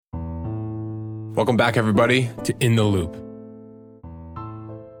Welcome back, everybody, to In the Loop.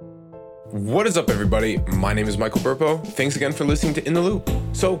 What is up, everybody? My name is Michael Burpo. Thanks again for listening to In the Loop.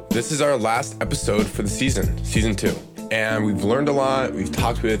 So this is our last episode for the season 2. And we've learned a lot. We've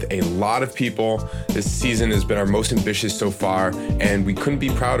talked with a lot of people. This season has been our most ambitious so far, and we couldn't be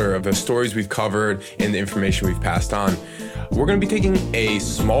prouder of the stories we've covered and the information we've passed on. We're going to be taking a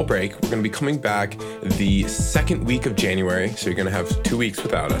small break. We're going to be coming back the second week of January. So you're going to have 2 weeks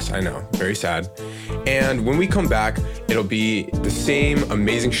without us. I know, very sad. And when we come back, it'll be the same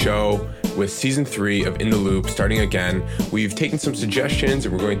amazing show with season 3 of In the Loop starting again. We've taken some suggestions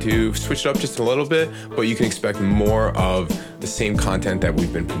and we're going to switch it up just a little bit, but you can expect more of the same content that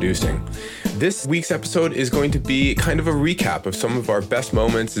we've been producing. This week's episode is going to be kind of a recap of some of our best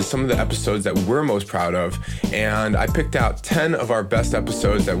moments and some of the episodes that we're most proud of. And I picked out 10 of our best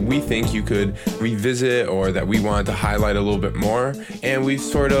episodes that we think you could revisit or that we wanted to highlight a little bit more. And we've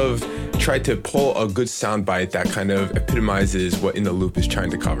sort of tried to pull a good soundbite that kind of epitomizes what In the Loop is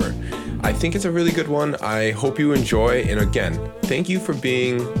trying to cover. I think it's a really good one. I hope you enjoy. And again, thank you for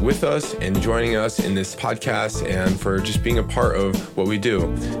being with us and joining us in this podcast and for just being a part of what we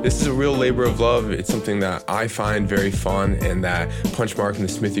do. This is a real labor of love. It's something that I find very fun and that Punchmark and the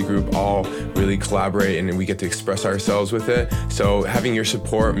Smithy Group all really collaborate and we get to express ourselves with it. So having your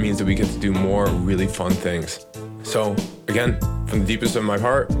support means that we get to do more really fun things. So again, from the deepest of my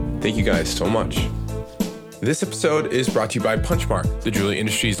heart, thank you guys so much. This episode is brought to you by Punchmark, the jewelry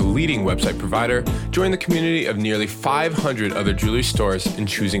industry's leading website provider. Join the community of nearly 500 other jewelry stores in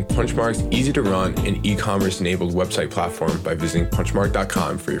choosing Punchmark's easy-to-run and e-commerce-enabled website platform by visiting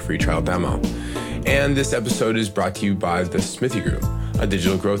punchmark.com for your free trial demo. And this episode is brought to you by the Smithy Group, a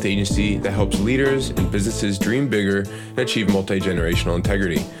digital growth agency that helps leaders and businesses dream bigger and achieve multi-generational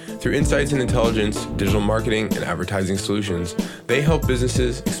integrity. Through insights and intelligence, digital marketing, and advertising solutions, they help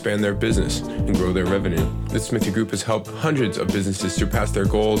businesses expand their business and grow their revenue. The Smithy Group has helped hundreds of businesses surpass their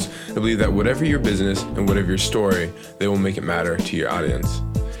goals and believe that whatever your business and whatever your story, they will make it matter to your audience.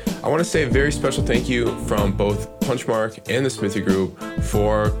 I want to say a very special thank you from both Punchmark and the Smithy Group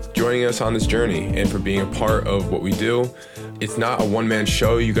for joining us on this journey and for being a part of what we do. It's not a one-man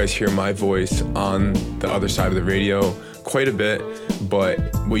show. You guys hear my voice on the other side of the radio quite a bit, but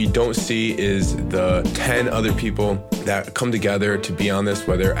what you don't see is the 10 other people that come together to be on this,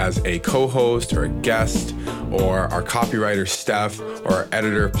 whether as a co-host or a guest or our copywriter Steph or our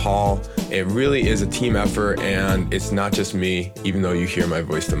editor Paul. It really is a team effort and it's not just me, even though you hear my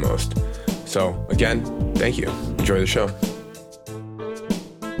voice the most. So again, thank you. Enjoy the show.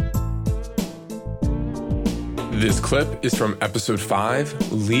 This clip is from episode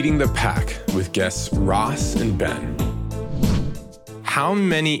 5, Leading the Pack, with guests Ross and Ben. How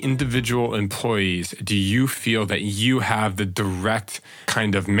many individual employees do you feel that you have the direct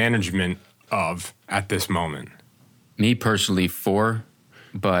kind of management of at this moment? Me personally, 4,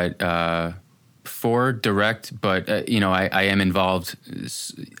 but 4 direct, but I am involved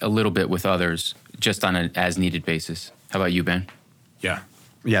a little bit with others just on an as-needed basis. How about you, Ben?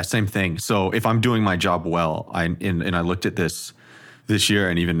 Yeah, same thing. So if I'm doing my job well, I looked at this year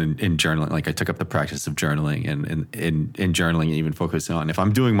and even in journaling, like I took up the practice of journaling and in journaling and even focusing on if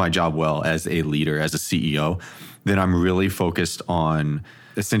I'm doing my job well as a leader, as a CEO, then I'm really focused on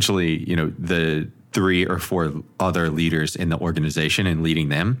essentially, the 3 or 4 other leaders in the organization and leading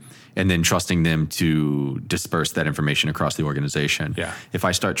them and then trusting them to disperse that information across the organization. Yeah. If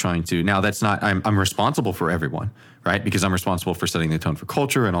I start trying to, now that's not, I'm responsible for everyone, right? Because I'm responsible for setting the tone for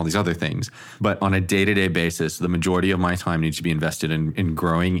culture and all these other things. But on a day-to-day basis, the majority of my time needs to be invested in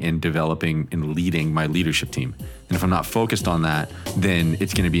growing and developing and leading my leadership team. And if I'm not focused on that, then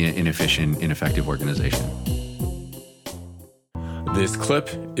it's going to be an inefficient, ineffective organization. This clip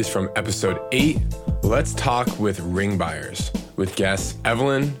is from episode 8, Let's Talk with Ring Buyers, with guests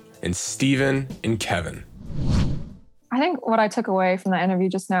Evelyn and Steven and Kevin. I think what I took away from that interview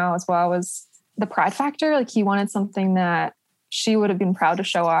just now as well was the pride factor. Like he wanted something that she would have been proud to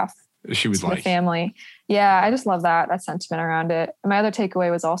show off She would to like the family. Yeah, I just love that sentiment around it. And my other takeaway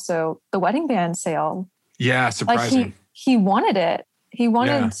was also the wedding band sale. Yeah, surprising. Like he wanted it. He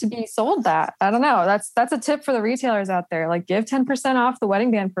wanted to be sold that. I don't know. That's a tip for the retailers out there. Like give 10% off the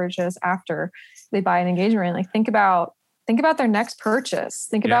wedding band purchase after they buy an engagement ring. Like think about their next purchase.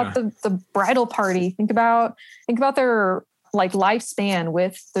 Think about the bridal party. Think about their like lifespan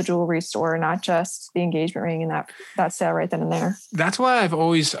with the jewelry store, not just the engagement ring and that sale right then and there. That's why I've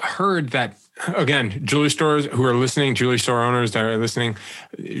always heard that. Again, jewelry stores who are listening, jewelry store owners that are listening,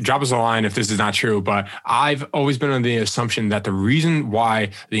 drop us a line if this is not true. But I've always been under the assumption that the reason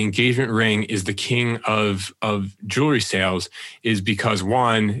why the engagement ring is the king of jewelry sales is because,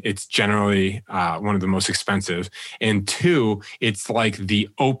 one, it's generally one of the most expensive, and two, it's like the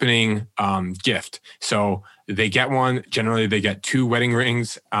opening gift. So they get one. Generally, they get 2 wedding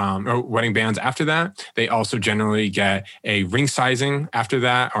rings or wedding bands after that. They also generally get a ring sizing after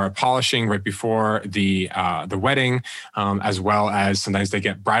that, or a polishing right before the wedding, as well as sometimes they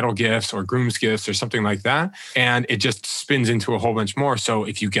get bridal gifts or groom's gifts or something like that. And it just spins into a whole bunch more. So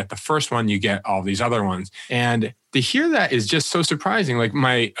if you get the first one, you get all these other ones. And to hear that is just so surprising. Like one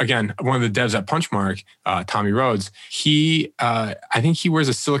of the devs at Punchmark, Tommy Rhodes, I think he wears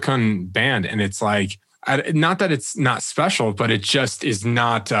a silicone band, and it's like, not that it's not special, but it just is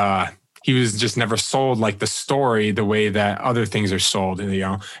not, he was just never sold like the story the way that other things are sold.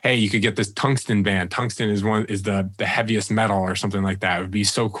 And, hey, you could get this tungsten band. Tungsten is the heaviest metal or something like that. It would be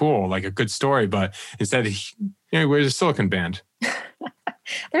so cool, like a good story. But instead, he wears a silicone band.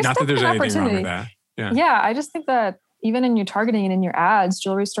 Not that there's anything wrong with that. Yeah, I just think that even in your targeting and in your ads,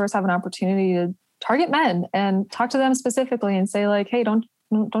 jewelry stores have an opportunity to target men and talk to them specifically and say like, hey, don't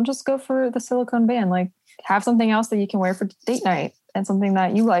just go for the silicone band. Like, have something else that you can wear for date night and something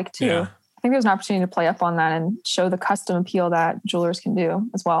that you like too. Yeah. I think there's an opportunity to play up on that and show the custom appeal that jewelers can do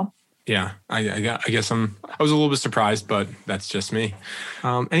as well. Yeah, I guess I was a little bit surprised, but that's just me.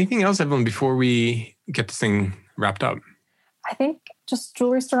 Anything else, Evelyn, before we get this thing wrapped up? I think just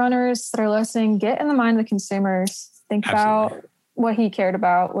jewelry store owners that are listening, get in the mind of the consumers. Think about what he cared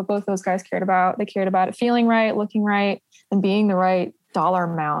about, what both those guys cared about. They cared about it feeling right, looking right, and being the right dollar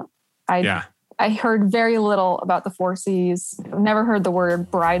amount. I heard very little about the 4 C's. I've never heard the word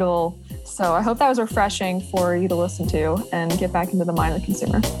bridal. So I hope that was refreshing for you to listen to and get back into the mind of the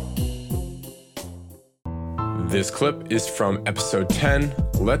consumer. This clip is from episode 10,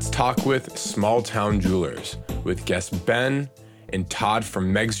 Let's Talk with Small Town Jewelers, with guests Ben and Todd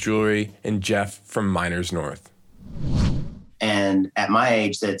from Meg's Jewelry and Jeff from Miners North. And at my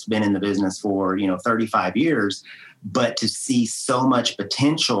age, that's been in the business for, 35 years, but to see so much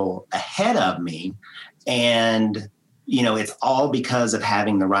potential ahead of me. And, it's all because of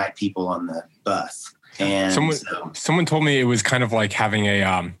having the right people on the bus. And someone told me it was kind of like having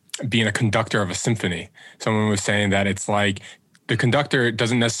being a conductor of a symphony. Someone was saying that it's like the conductor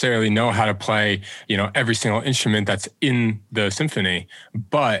doesn't necessarily know how to play, every single instrument that's in the symphony,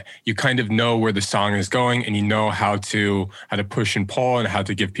 but you kind of know where the song is going, and you know how to push and pull and how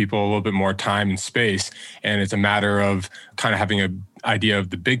to give people a little bit more time and space. And it's a matter of kind of having an idea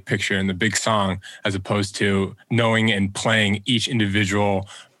of the big picture and the big song, as opposed to knowing and playing each individual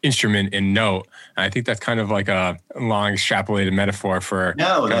instrument and note. And I think that's kind of like a long extrapolated metaphor for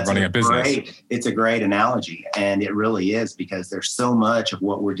running a business. Great. It's a great analogy. And it really is, because there's so much of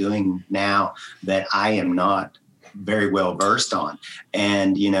what we're doing now that I am not very well versed on.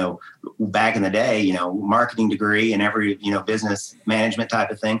 And, back in the day, marketing degree and every, business management type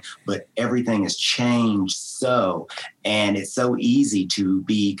of thing, but everything has changed and it's so easy to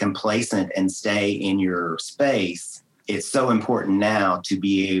be complacent and stay in your space. It's so important now to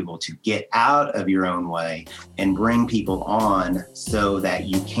be able to get out of your own way and bring people on so that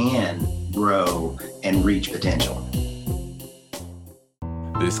you can grow and reach potential.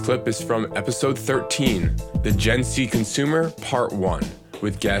 This clip is from episode 13, The Gen Z Consumer, Part 1,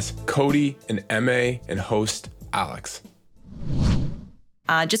 with guests Cody and MA and host Alex.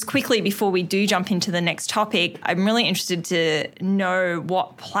 Just quickly before we do jump into the next topic, I'm really interested to know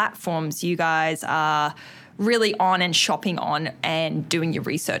what platforms you guys are really on and shopping on and doing your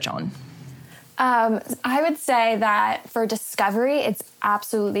research on. I would say that for discovery, it's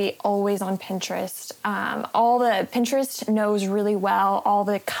absolutely always on Pinterest. All the Pinterest knows really well all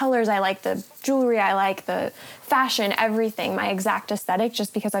the colors I like, the jewelry I like, the fashion, everything, my exact aesthetic,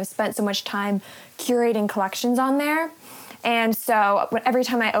 just because I've spent so much time curating collections on there. And so every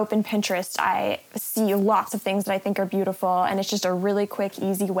time I open Pinterest, I see lots of things that I think are beautiful, and it's just a really quick,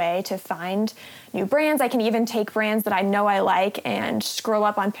 easy way to find new brands. I can even take brands that I know I like and scroll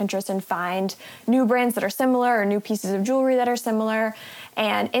up on Pinterest and find new brands that are similar or new pieces of jewelry that are similar.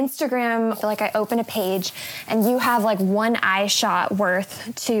 And Instagram, I feel like I open a page and you have like one eye shot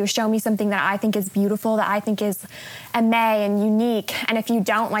worth to show me something that I think is beautiful, that I think is aimé and unique. And if you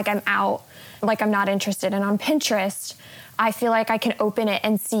don't, like, I'm out, like I'm not interested. And on Pinterest, I feel like I can open it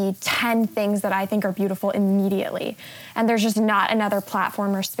and see 10 things that I think are beautiful immediately. And there's just not another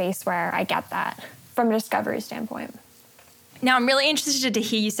platform or space where I get that from a discovery standpoint. Now, I'm really interested to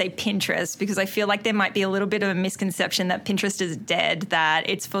hear you say Pinterest, because I feel like there might be a little bit of a misconception that Pinterest is dead, that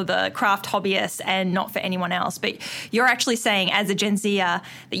it's for the craft hobbyists and not for anyone else. But you're actually saying, as a Gen Zer,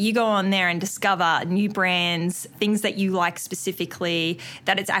 that you go on there and discover new brands, things that you like specifically,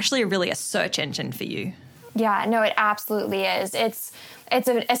 that it's actually really a search engine for you. Yeah, no, it absolutely is. It's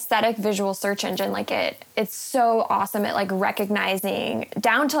an aesthetic visual search engine. Like it's so awesome at like recognizing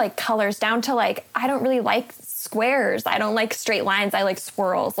down to like colors, down to like, I don't really like squares. I don't like straight lines. I like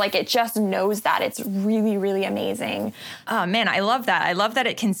swirls. Like it just knows that. It's really, really amazing. Oh man, I love that. I love that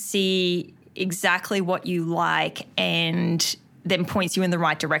it can see exactly what you like and then points you in the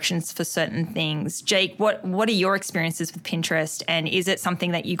right directions for certain things. Jake, what are your experiences with Pinterest, and is it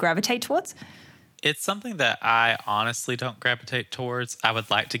something that you gravitate towards? It's something that I honestly don't gravitate towards. I would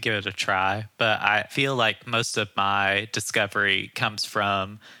like to give it a try, but I feel like most of my discovery comes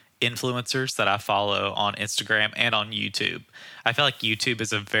from influencers that I follow on Instagram and on YouTube. I feel like YouTube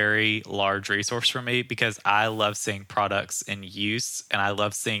is a very large resource for me because I love seeing products in use and I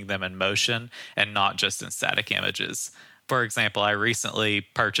love seeing them in motion and not just in static images. For example, I recently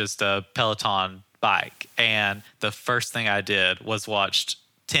purchased a Peloton bike, and the first thing I did was watched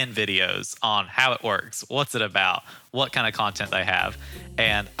 10 videos on how it works, what's it about, what kind of content they have.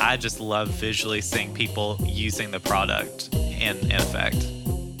 And I just love visually seeing people using the product in effect.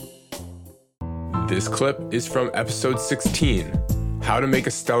 This clip is from episode 16, How to Make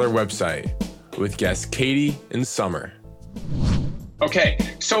a Stellar Website, with guests Katie and Summer. Okay,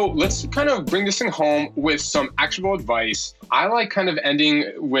 so let's kind of bring this thing home with some actionable advice. I like kind of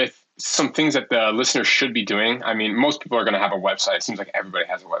ending with some things that the listeners should be doing. I mean, most people are going to have a website. It seems like everybody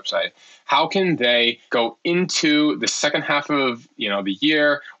has a website. How can they go into the second half of, the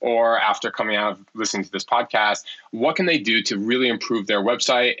year, or after coming out of listening to this podcast, what can they do to really improve their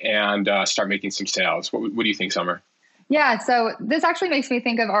website and start making some sales? What do you think, Summer? Yeah, so this actually makes me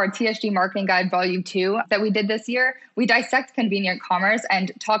think of our TSG Marketing Guide Volume 2 that we did this year. We dissect convenient commerce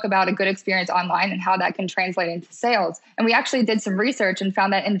and talk about a good experience online and how that can translate into sales. And we actually did some research and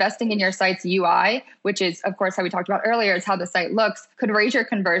found that investing in your site's UI, which is, of course, how we talked about earlier, is how the site looks, could raise your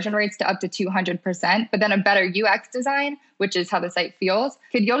conversion rates to up to 200%. But then a better UX design, which is how the site feels,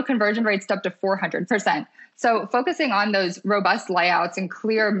 could yield conversion rates to up to 400%. So focusing on those robust layouts and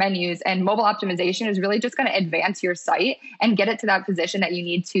clear menus and mobile optimization is really just going to advance your site and get it to that position that you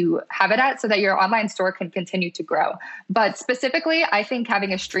need to have it at so that your online store can continue to grow. But specifically, I think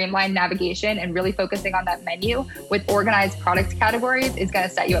having a streamlined navigation and really focusing on that menu with organized product categories is going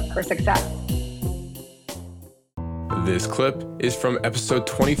to set you up for success. This clip is from episode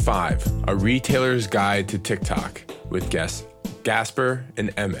 25, A Retailer's Guide to TikTok, with guests Gasper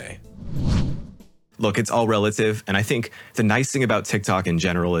and Emma. Look, it's all relative. And I think the nice thing about TikTok in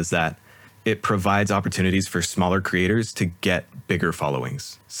general is that it provides opportunities for smaller creators to get bigger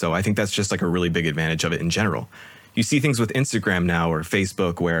followings. So I think that's just like a really big advantage of it in general. You see things with Instagram now or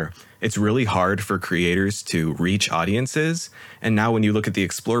Facebook where it's really hard for creators to reach audiences. And now when you look at the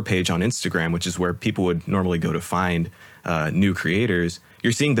Explore page on Instagram, which is where people would normally go to find new creators,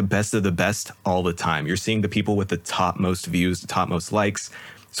 you're seeing the best of the best all the time. You're seeing the people with the top most views, the top most likes.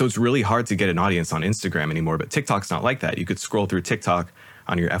 So it's really hard to get an audience on Instagram anymore, but TikTok's not like that. You could scroll through TikTok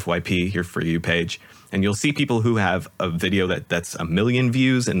on your FYP, your For You page, and you'll see people who have a video that's 1 million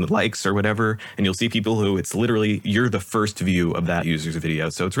views and likes or whatever, and you'll see people who it's literally, you're the first view of that user's video.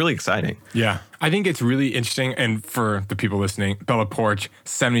 So it's really exciting. Yeah, I think it's really interesting. And for the people listening, Bella Porch,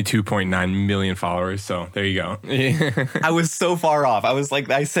 72.9 million followers. So there you go. I was so far off.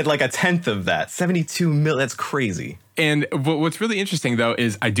 I said like a tenth of that. 72 million, that's crazy. And what's really interesting, though,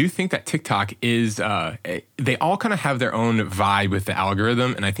 is I do think that TikTok is, they all kind of have their own vibe with the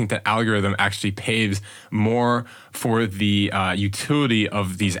algorithm. And I think that algorithm actually paves more for the utility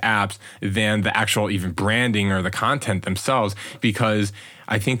of these apps than the actual even branding or the content themselves, because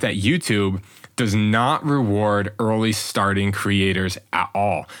I think that YouTube does not reward early starting creators at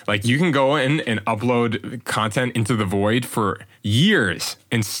all. Like, you can go in and upload content into the void for years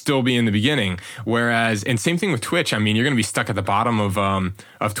and still be in the beginning. Whereas, and same thing with Twitch. I mean, you're going to be stuck at the bottom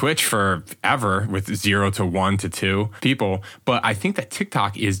of Twitch forever with 0 to 1 to 2 people. But I think that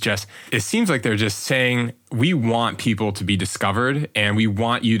TikTok is just, it seems like they're just saying, we want people to be discovered and we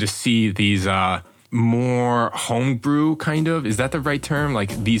want you to see these, more homebrew kind of, is that the right term?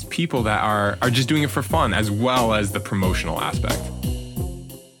 Like these people that are just doing it for fun as well as the promotional aspect.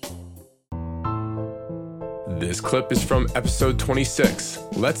 This clip is from episode 26,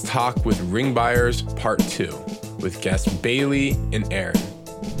 Let's Talk with Ring Buyers Part 2, with guests Bailey and Aaron.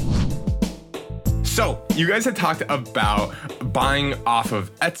 So So you guys had talked about buying off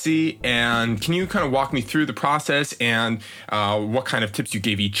of Etsy, and can you kind of walk me through the process and what kind of tips you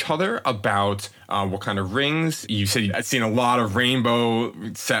gave each other about what kind of rings? You said you'd seen a lot of rainbow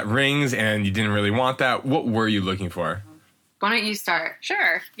set rings and you didn't really want that. What were you looking for? Why don't you start?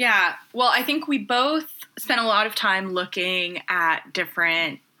 Sure. Yeah. Well, I think we both spent a lot of time looking at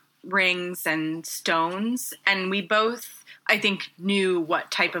different rings and stones, and we both, I think, knew what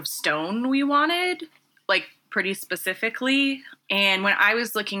type of stone we wanted, like pretty specifically. And when I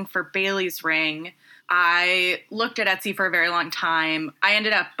was looking for Bailey's ring, I looked at Etsy for a very long time. I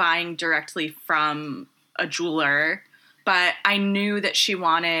ended up buying directly from a jeweler, but I knew that she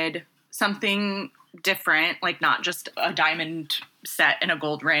wanted something different, like not just a diamond set and a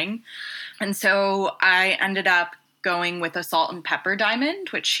gold ring. And so I ended up going with a salt and pepper diamond,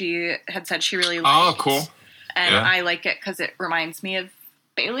 which she had said she really liked. Oh, cool. And I like it because it reminds me of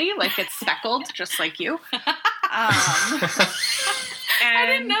Bailey, like it's speckled, just like you. I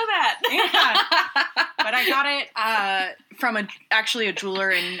didn't know that. Yeah. But I got it from actually a jeweler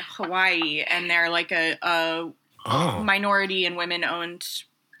in Hawaii, and they're like a minority and women-owned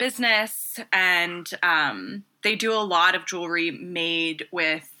business, and they do a lot of jewelry made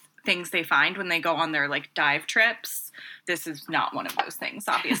with things they find when they go on their like dive trips. This is not one of those things,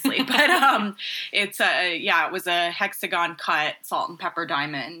 obviously, but it was a hexagon cut salt and pepper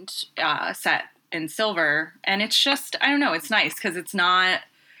diamond set in silver, and it's just, I don't know, it's nice because it's not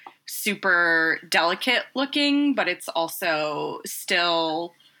super delicate looking, but it's also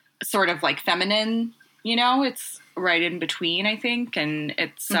still sort of like feminine, you know, it's right in between, I think, and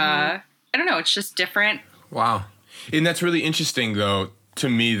it's I don't know, it's just different. Wow. And that's really interesting, though, to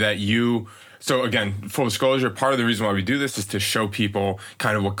me that so again, full disclosure, part of the reason why we do this is to show people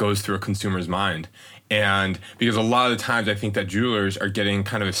kind of what goes through a consumer's mind. And because a lot of the times I think that jewelers are getting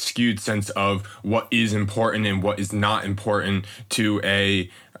kind of a skewed sense of what is important and what is not important to a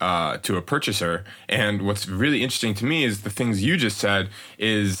purchaser. And what's really interesting to me is the things you just said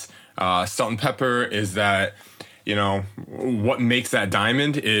is salt and pepper is that, you know, what makes that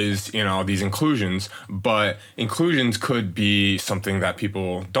diamond is, you know, these inclusions, but inclusions could be something that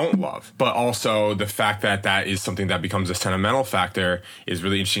people don't love. But also the fact that that is something that becomes a sentimental factor is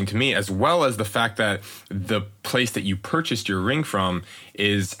really interesting to me, as well as the fact that the place that you purchased your ring from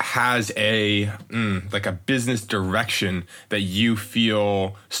has a like a business direction that you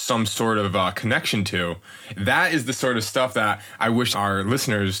feel some sort of connection to. That is the sort of stuff that I wish our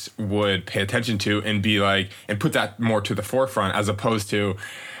listeners would pay attention to and be like, and put that more to the forefront, as opposed to,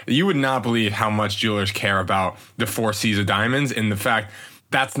 you would not believe how much jewelers care about the 4 C's of diamonds, and the fact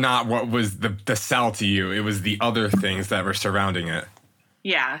that's not what was the sell to you. It was the other things that were surrounding it.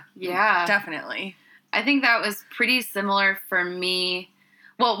 Yeah, definitely. I think that was pretty similar for me.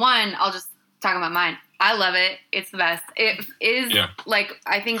 Well, one, I'll just talk about mine. I love it. It's the best. It is like,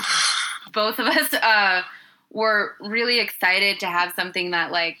 I think both of us were really excited to have something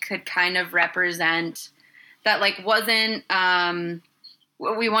that like could kind of represent that, like wasn't,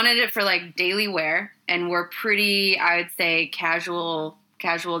 we wanted it for like daily wear, and we're pretty, I would say, casual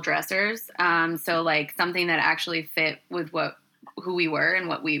dressers. So like something that actually fit with who we were and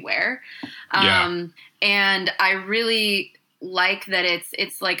what we wear. And I really like that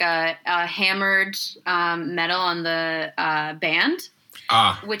it's like a hammered metal on the band,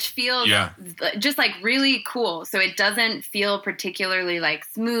 which feels just like really cool. So it doesn't feel particularly like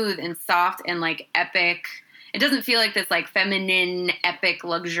smooth and soft and like epic. It doesn't feel like this like feminine, epic,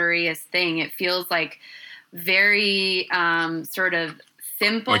 luxurious thing. It feels like very sort of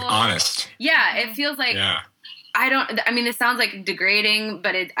simple, like honest. Yeah, it feels like I mean, this sounds like degrading,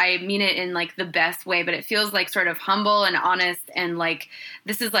 but I mean it in like the best way, but it feels like sort of humble and honest, and like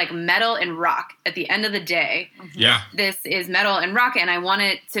this is like metal and rock at the end of the day. Yeah. This is metal and rock, and I want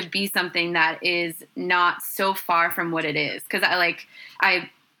it to be something that is not so far from what it is, because I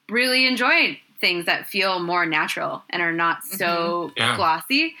really enjoy things that feel more natural and are not so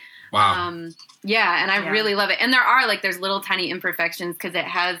glossy. Wow. And I really love it. And there's little tiny imperfections because it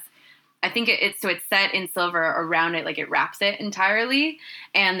has, I think it's set in silver around it, like it wraps it entirely.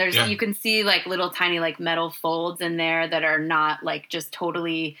 And you can see like little tiny like metal folds in there that are not like just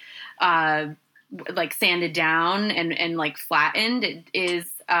totally like sanded down and like flattened. It is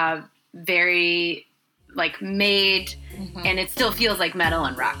very like made, and it still feels like metal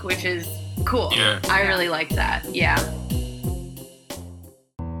and rock, which is cool. Yeah. I really like that. Yeah.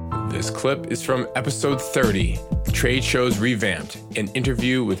 This clip is from episode 30, Trade Shows Revamped, an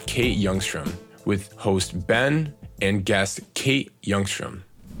interview with Kate Youngstrom, with host Ben and guest Kate Youngstrom.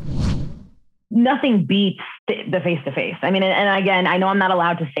 Nothing beats the face-to-face. I mean, and again, I know I'm not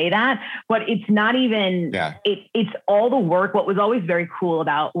allowed to say that, but it's not even, it's all the work. What was always very cool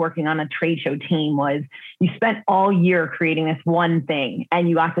about working on a trade show team was you spent all year creating this one thing and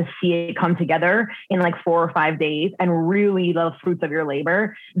you got to see it come together in like 4 or 5 days and really the fruits of your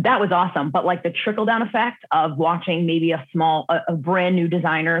labor. That was awesome. But like the trickle down effect of watching maybe a brand new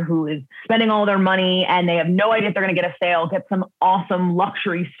designer who is spending all their money and they have no idea if they're going to get a sale, get some awesome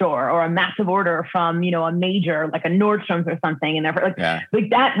luxury store or a massive order from, a major, like a Nordstrom's or something. And like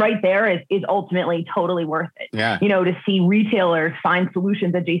that right there is ultimately totally worth it. Yeah. To see retailers find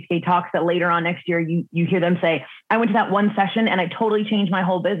solutions at JCK Talks that later on next year, you hear them say, I went to that one session and I totally changed my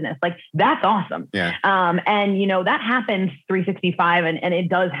whole business. Like that's awesome. Yeah. And that happens 365 and it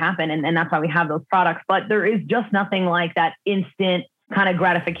does happen. And that's why we have those products, but there is just nothing like that instant kind of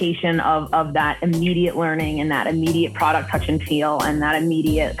gratification of that immediate learning and that immediate product touch and feel and that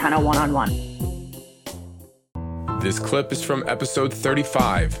immediate kind of one-on-one. This clip is from episode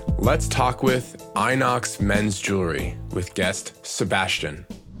 35. Let's talk with Inox Men's Jewelry with guest Sebastian.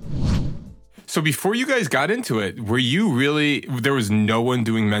 So before you guys got into it, there was no one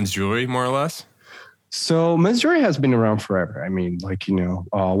doing men's jewelry more or less? So men's jewelry has been around forever. I mean,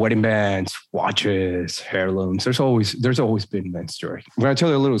 wedding bands, watches, heirlooms. There's always been men's jewelry. I'm going to tell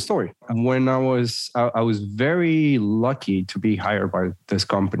you a little story. When I was very lucky to be hired by this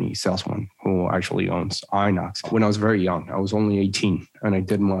company, Salesman, who actually owns Inox. When I was very young, I was only 18, and I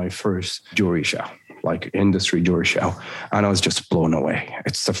did my first jewelry show, like industry jewelry show. And I was just blown away.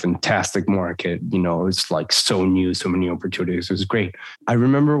 It's a fantastic market. It's like so new, so many opportunities. It was great. I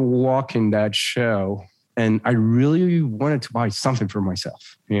remember walking that show and I really wanted to buy something for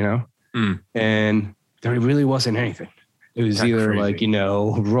myself, and there really wasn't anything. It was either crazy.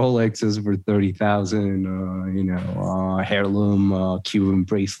 Rolexes for 30,000, heirloom, Cuban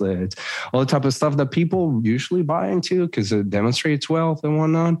bracelets, all the type of stuff that people usually buy into because it demonstrates wealth and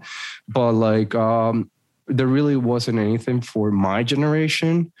whatnot. But there really wasn't anything for my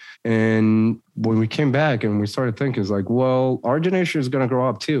generation. And when we came back and we started thinking, it's like, well, our generation is going to grow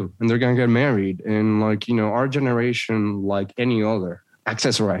up too, and they're going to get married. And our generation, like any other,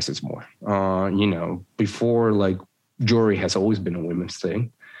 accessorizes more. Before jewelry has always been a women's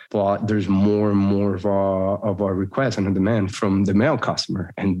thing, but there's more and more of a request and a demand from the male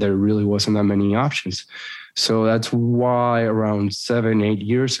customer, and there really wasn't that many options. So that's why around 7-8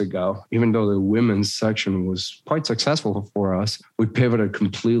 years ago, even though the women's section was quite successful for us, we pivoted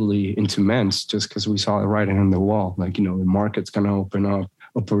completely into men's just because we saw it writing on the wall. The market's going to open up,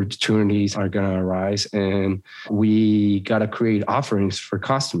 opportunities are going to arise, and we got to create offerings for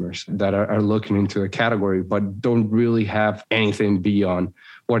customers that are looking into the category, but don't really have anything beyond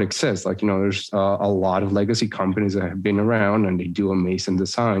what exists. There's a lot of legacy companies that have been around and they do amazing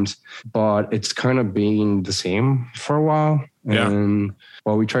designs, but it's kind of been the same for a while. Yeah. And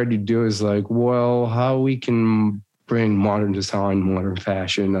what we tried to do is how we can bring modern design, modern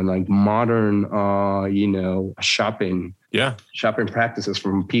fashion, and modern, shopping practices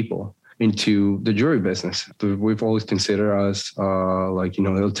from people into the jewelry business. We've always considered us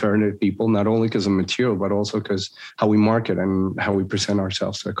alternative people, not only because of material, but also because how we market and how we present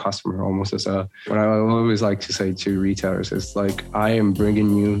ourselves to the customer, almost as what I always like to say to retailers is I am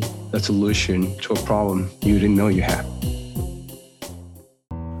bringing you a solution to a problem you didn't know you had.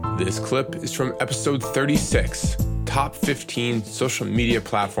 This clip is from episode 36, Top 15 Social Media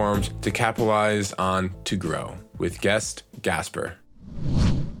Platforms to Capitalize on to Grow, with guest Gasper.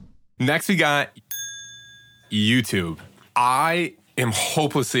 Next, we got YouTube. I am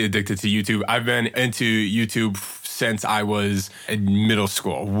hopelessly addicted to YouTube. I've been into YouTube since I was in middle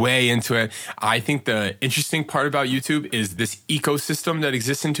school, way into it. I think the interesting part about YouTube is this ecosystem that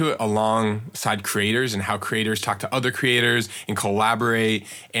exists into it alongside creators and how creators talk to other creators and collaborate,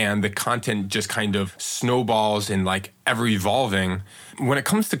 and the content just kind of snowballs and ever evolving. When it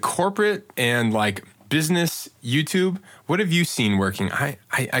comes to corporate and business YouTube, what have you seen working? I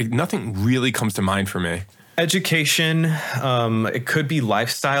nothing really comes to mind for me. Education, it could be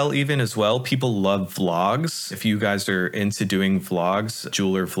lifestyle even as well. People love vlogs. If you guys are into doing vlogs,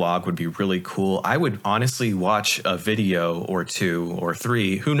 jeweler vlog would be really cool. I would honestly watch a video or 2 or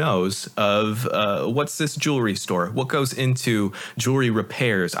 3, who knows, of what's this jewelry store? What goes into jewelry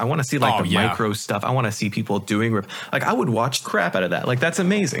repairs? I want to see micro stuff. I want to see people doing I would watch crap out of that. That's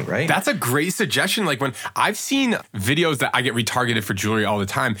amazing, right? That's a great suggestion. When I've seen videos that I get retargeted for jewelry all the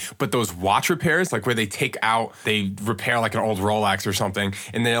time, but those watch repairs, where they take out, they repair an old Rolex or something,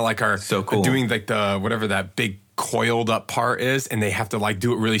 and they are so cool. Doing the whatever that big coiled up part is, and they have to like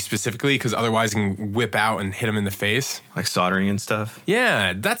do it really specifically because otherwise it can whip out and hit them in the face. Like soldering and stuff.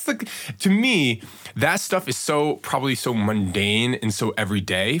 Yeah, to me, that stuff is probably so mundane and so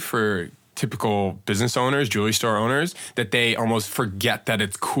everyday for typical business owners, jewelry store owners, that they almost forget that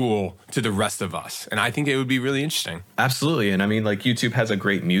it's cool to the rest of us. And I think it would be really interesting. Absolutely. And I mean, like YouTube has a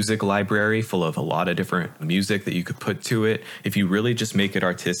great music library full of a lot of different music that you could put to it. If you really just make it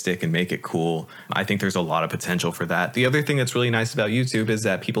artistic and make it cool, I think there's a lot of potential for that. The other thing that's really nice about YouTube is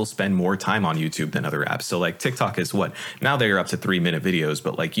that people spend more time on YouTube than other apps. So like TikTok is now they're up to 3-minute videos,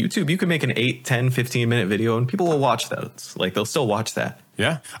 but like YouTube, you can make an 8, 10, 15-minute video and people will watch those. Like they'll still watch that.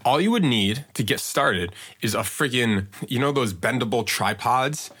 Yeah. All you would need to get started is a freaking, those bendable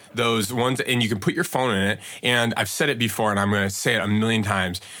tripods, those ones, and you can put your phone in it. And I've said it before, and I'm going to say it a million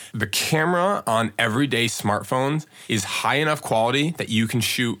times. The camera on everyday smartphones is high enough quality that you can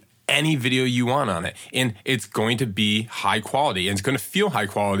shoot any video you want on it. And it's going to be high quality and it's going to feel high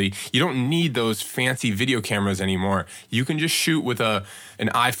quality. You don't need those fancy video cameras anymore. You can just shoot with an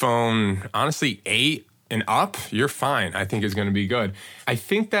iPhone, honestly, 8 and up, you're fine. I think it's going to be good. I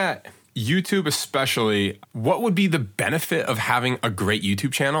think that YouTube especially, what would be the benefit of having a great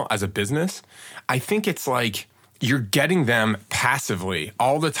YouTube channel as a business? I think it's like you're getting them passively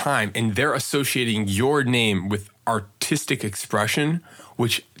all the time and they're associating your name with artistic expression,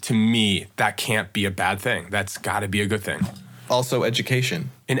 which to me, that can't be a bad thing. That's got to be a good thing. Also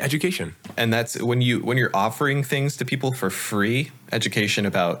education. In education. And that's when you're offering things to people for free, education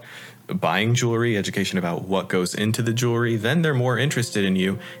about buying jewelry, education about what goes into the jewelry, then they're more interested in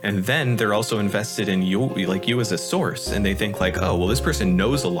you. And then they're also invested in you as a source. And they think like, oh, well, this person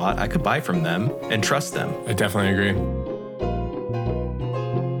knows a lot. I could buy from them and trust them. I definitely agree.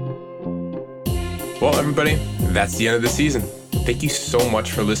 Well, everybody, that's the end of the season. Thank you so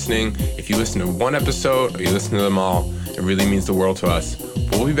much for listening. If you listen to one episode or you listen to them all, it really means the world to us.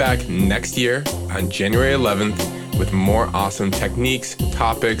 We'll be back next year on January 11th with more awesome techniques,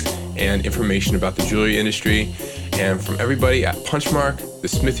 topics, and information about the jewelry industry. And from everybody at Punchmark, the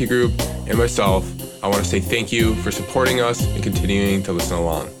Smithy Group, and myself, I want to say thank you for supporting us and continuing to listen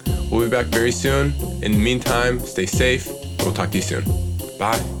along. We'll be back very soon. In the meantime, stay safe. We'll talk to you soon.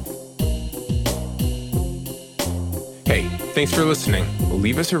 Bye. Hey, thanks for listening.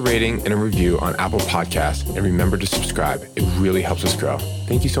 Leave us a rating and a review on Apple Podcasts, and remember to subscribe. It really helps us grow.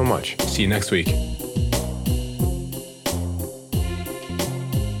 Thank you so much. See you next week.